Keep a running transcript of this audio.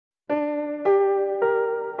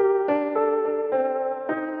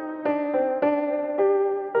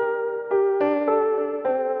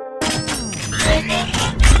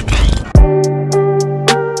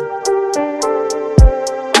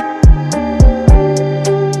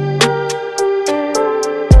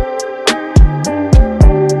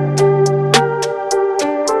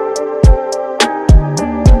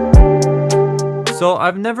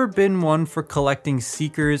I've never been one for collecting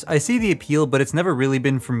Seekers. I see the appeal, but it's never really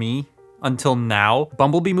been for me until now.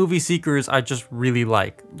 Bumblebee movie Seekers I just really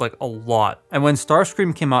like a lot. And when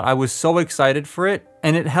Starscream came out, I was so excited for it,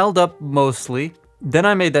 and it held up mostly. Then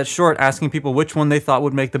I made that short asking people which one they thought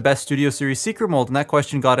would make the best Studio Series Seeker mold, and that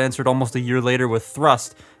question got answered almost a year later with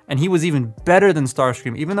Thrust, and he was even better than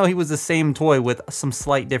Starscream, even though he was the same toy with some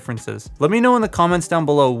slight differences. Let me know in the comments down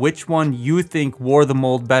below which one you think wore the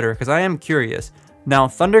mold better, because I am curious. Now,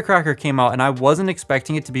 Thundercracker came out, and I wasn't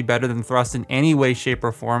expecting it to be better than Thrust in any way, shape,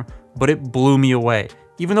 or form, but it blew me away.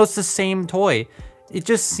 Even though it's the same toy, it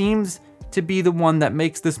just seems to be the one that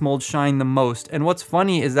makes this mold shine the most. And what's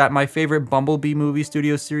funny is that my favorite Bumblebee movie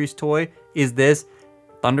Studio Series toy is this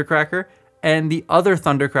Thundercracker, and the other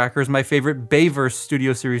Thundercracker is my favorite Bayverse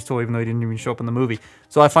Studio Series toy, even though he didn't even show up in the movie.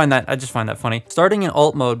 So I just find that funny. Starting in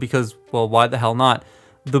alt mode because, well, why the hell not?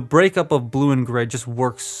 The breakup of blue and gray just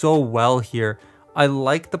works so well here. I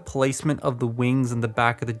like the placement of the wings and the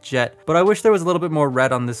back of the jet, but I wish there was a little bit more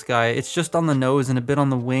red on this guy. It's just on the nose and a bit on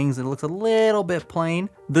the wings, and it looks a little bit plain.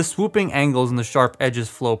 The swooping angles and the sharp edges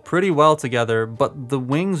flow pretty well together, but the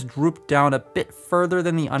wings droop down a bit further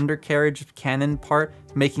than the undercarriage cannon part,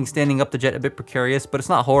 making standing up the jet a bit precarious, but it's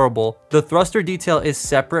not horrible. The thruster detail is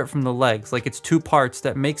separate from the legs, like it's two parts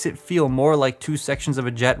that makes it feel more like two sections of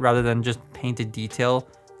a jet rather than just painted detail,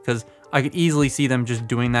 because I could easily see them just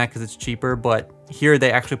doing that because it's cheaper, but here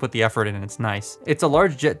they actually put the effort in and it's nice. It's a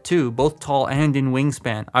large jet too, both tall and in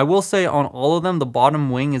wingspan. I will say on all of them, the bottom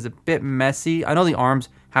wing is a bit messy. I know the arms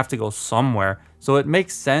have to go somewhere, so it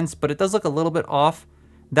makes sense, but it does look a little bit off.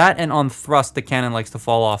 That and on thrust, the cannon likes to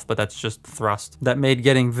fall off, but that's just thrust. That made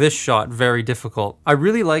getting this shot very difficult. I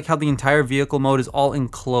really like how the entire vehicle mode is all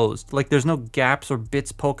enclosed. Like there's no gaps or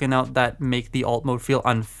bits poking out that make the alt mode feel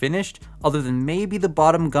unfinished, other than maybe the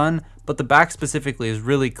bottom gun, but the back specifically is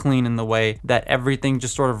really clean in the way that everything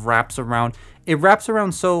just sort of wraps around. It wraps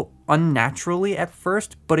around so unnaturally at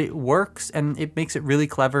first, but it works and it makes it really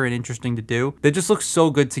clever and interesting to do. They just look so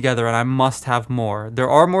good together and I must have more. There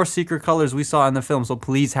are more secret colors we saw in the film, so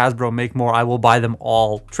please Hasbro, make more. I will buy them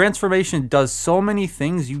all. Transformation does so many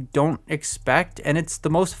things you don't expect, and it's the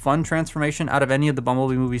most fun transformation out of any of the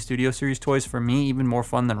Bumblebee Movie Studio Series toys for me, even more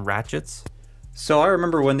fun than Ratchet's. So I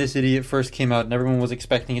remember when this idiot first came out and everyone was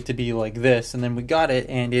expecting it to be like this, and then we got it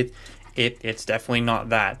and it's definitely not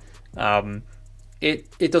that.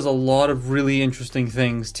 It does a lot of really interesting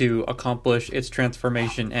things to accomplish its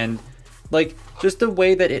transformation, and like just the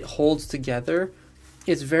way that it holds together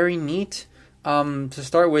is very neat. To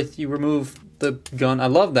start with, you remove the gun. I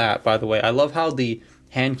love that, by the way. I love how the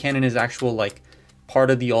hand cannon is actual like part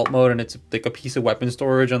of the alt mode, and it's like a piece of weapon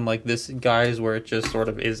storage, unlike this guy's where it just sort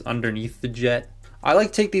of is underneath the jet. I like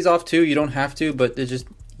to take these off too. You don't have to, but it's just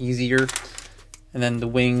easier. And then the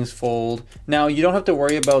wings fold. Now you don't have to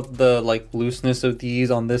worry about the like looseness of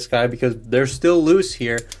these on this guy because they're still loose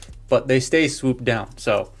here, but they stay swooped down.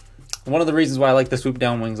 So one of the reasons why I like the swoop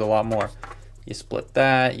down wings a lot more. You split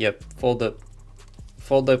that, you fold the,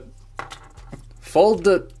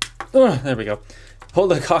 there we go.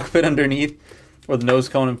 Hold the cockpit underneath or the nose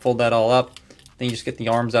cone and fold that all up. Then you just get the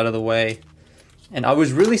arms out of the way. And I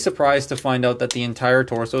was really surprised to find out that the entire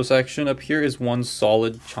torso section up here is one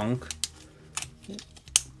solid chunk.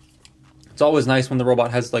 It's always nice when the robot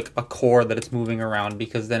has like a core that it's moving around,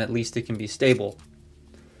 because then at least it can be stable.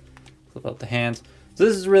 Flip out the hands. So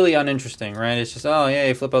this is really uninteresting, right? It's just, oh yeah,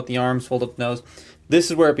 you flip out the arms, fold up the nose. This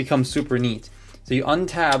is where it becomes super neat. So you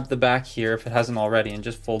untab the back here if it hasn't already and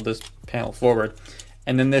just fold this panel forward.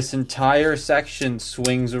 And then this entire section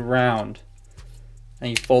swings around. And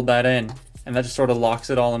you fold that in. And that just sort of locks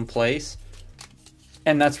it all in place.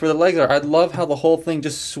 And that's where the legs are. I love how the whole thing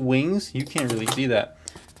just swings. You can't really see that.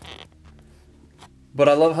 But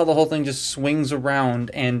I love how the whole thing just swings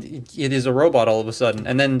around and it is a robot all of a sudden.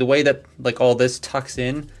 And then the way that like all this tucks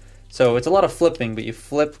in. So it's a lot of flipping, but you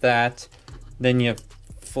flip that, then you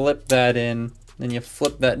flip that in, then you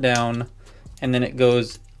flip that down, and then it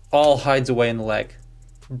goes, all hides away in the leg.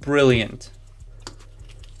 Brilliant.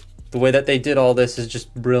 The way that they did all this is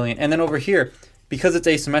just brilliant. And then over here, because it's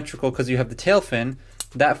asymmetrical because you have the tail fin,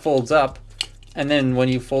 that folds up, and then when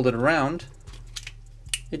you fold it around,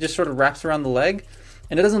 it just sort of wraps around the leg.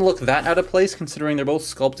 And it doesn't look that out of place considering they're both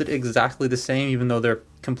sculpted exactly the same, even though they're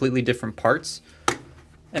completely different parts.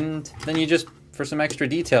 And then you just, for some extra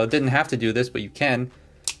detail, didn't have to do this, but you can.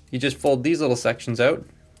 You just fold these little sections out,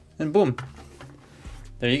 and boom.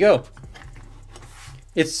 There you go.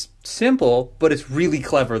 It's simple, but it's really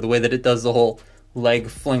clever the way that it does the whole leg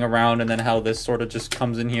fling around, and then how this sort of just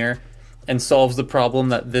comes in here and solves the problem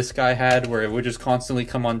that this guy had where it would just constantly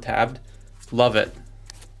come untabbed. Love it.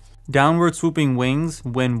 Downward swooping wings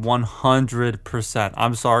win 100%.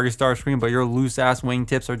 I'm sorry, Starscream, but your loose ass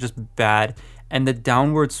wingtips are just bad. And the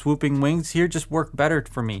downward swooping wings here just work better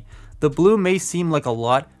for me. The blue may seem like a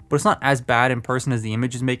lot, but it's not as bad in person as the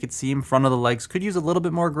images make it seem. Front of the legs could use a little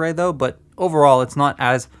bit more gray though, but overall it's not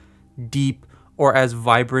as deep or as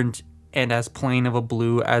vibrant and as plain of a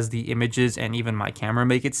blue as the images and even my camera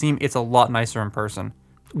make it seem. It's a lot nicer in person.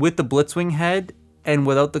 With the Blitzwing head and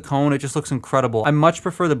without the cone, it just looks incredible. I much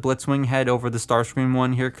prefer the Blitzwing head over the Starscream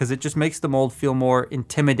one here because it just makes the mold feel more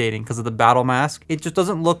intimidating because of the battle mask. It just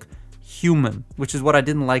doesn't look human, which is what I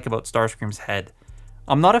didn't like about Starscream's head.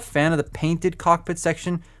 I'm not a fan of the painted cockpit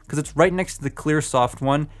section because it's right next to the clear soft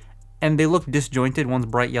one and they look disjointed. One's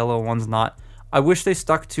bright yellow, one's not. I wish they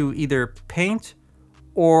stuck to either paint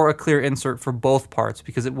or a clear insert for both parts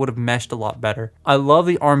because it would have meshed a lot better. I love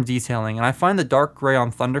the arm detailing and I find the dark gray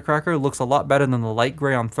on Thundercracker looks a lot better than the light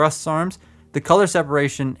gray on Thrust's arms. The color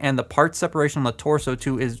separation and the part separation on the torso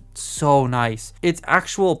too is so nice. It's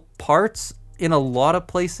actual parts in a lot of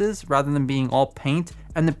places rather than being all paint,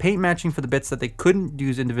 and the paint matching for the bits that they couldn't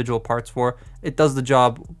use individual parts for, it does the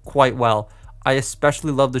job quite well. I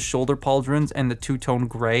especially love the shoulder pauldrons and the two-tone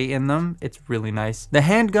gray in them. It's really nice. The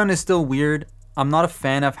handgun is still weird. I'm not a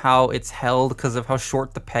fan of how it's held because of how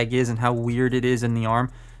short the peg is and how weird it is in the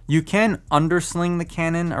arm. You can undersling the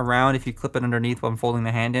cannon around if you clip it underneath while I'm folding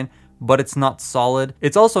the hand in, but it's not solid.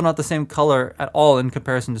 It's also not the same color at all in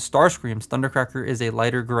comparison to Starscream's. Thundercracker is a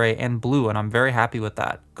lighter gray and blue, and I'm very happy with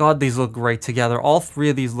that. God, these look great together. All three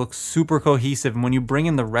of these look super cohesive, and when you bring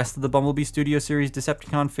in the rest of the Bumblebee Studio Series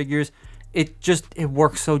Decepticon figures, it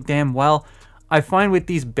works so damn well. I find with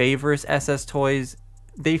these Bayverse SS toys,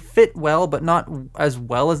 they fit well, but not as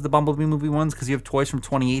well as the Bumblebee movie ones because you have toys from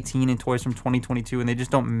 2018 and toys from 2022, and they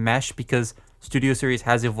just don't mesh because Studio Series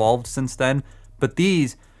has evolved since then. But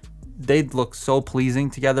these, they look so pleasing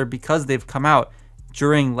together because they've come out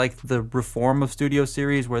during like the reform of Studio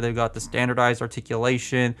Series where they've got the standardized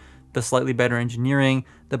articulation, the slightly better engineering.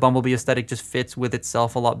 The Bumblebee aesthetic just fits with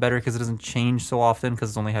itself a lot better because it doesn't change so often because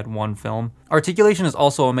it's only had one film. Articulation is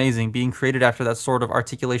also amazing, being created after that sort of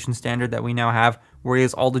articulation standard that we now have where he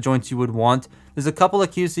has all the joints you would want. There's a couple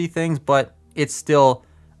of QC things, but it's still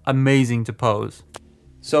amazing to pose.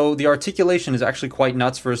 So the articulation is actually quite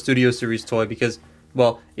nuts for a Studio Series toy because,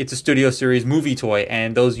 well, it's a Studio Series movie toy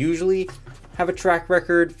and those usually have a track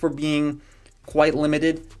record for being quite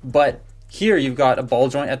limited, but here you've got a ball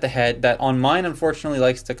joint at the head that on mine unfortunately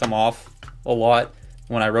likes to come off a lot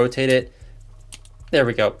when I rotate it. There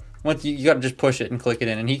we go. Once you got to just push it and click it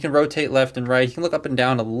in, and he can rotate left and right. He can look up and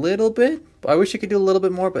down a little bit. I wish he could do a little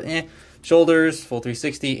bit more, but Shoulders, full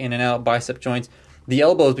 360, in and out, bicep joints. The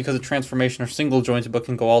elbows, because of transformation, are single jointed but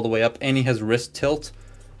can go all the way up, and he has wrist tilt,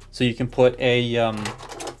 so you can put a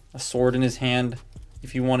sword in his hand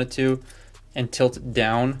if you wanted to, and tilt it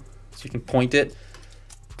down so you can point it.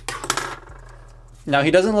 Now,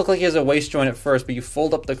 he doesn't look like he has a waist joint at first, but you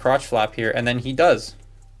fold up the crotch flap here, and then he does.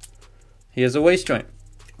 He has a waist joint.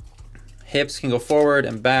 Hips can go forward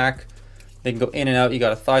and back. They can go in and out. You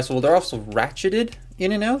got a thigh swivel. They're also ratcheted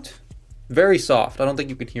in and out. Very soft. I don't think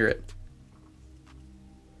you could hear it.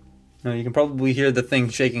 No, you can probably hear the thing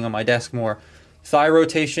shaking on my desk more. Thigh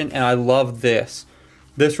rotation, and I love this.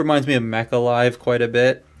 This reminds me of Mecha Live quite a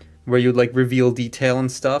bit, where you'd like reveal detail and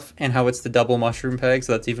stuff, and how it's the double mushroom peg,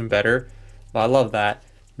 so that's even better. But I love that.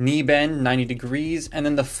 Knee bend, 90 degrees, and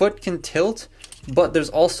then the foot can tilt, but there's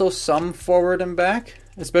also some forward and back,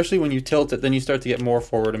 especially when you tilt it, then you start to get more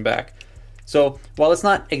forward and back. So while it's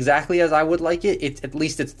not exactly as I would like it, at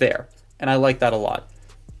least it's there, and I like that a lot.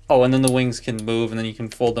 Oh, and then the wings can move, and then you can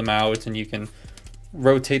fold them out, and you can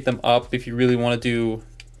rotate them up if you really want to do.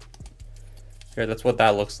 Here, that's what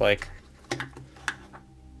that looks like.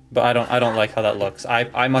 But I don't like how that looks.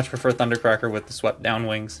 I much prefer Thundercracker with the swept down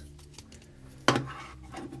wings.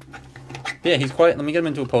 Yeah, he's quite, let me get him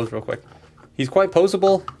into a pose real quick. He's quite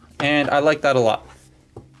poseable, and I like that a lot.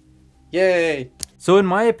 Yay! So in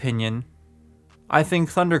my opinion, I think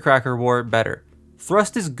Thundercracker wore it better.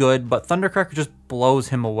 Thrust is good, but Thundercracker just blows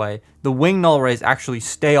him away. The wing null rays actually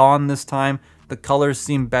stay on this time. The colors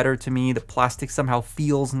seem better to me. The plastic somehow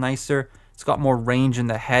feels nicer. It's got more range in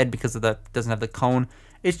the head because of doesn't have the cone.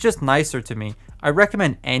 It's just nicer to me. I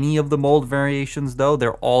recommend any of the mold variations though.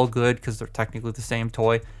 They're all good because they're technically the same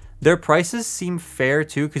toy. Their prices seem fair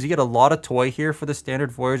too because you get a lot of toy here for the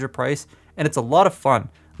standard Voyager price, and it's a lot of fun.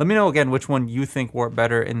 Let me know again which one you think wore it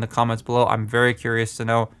better in the comments below. I'm very curious to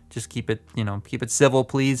know. Just keep it, keep it civil,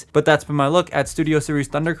 please. But that's been my look at Studio Series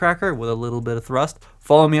Thundercracker with a little bit of thrust.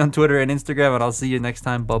 Follow me on Twitter and Instagram, and I'll see you next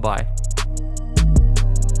time. Bye-bye.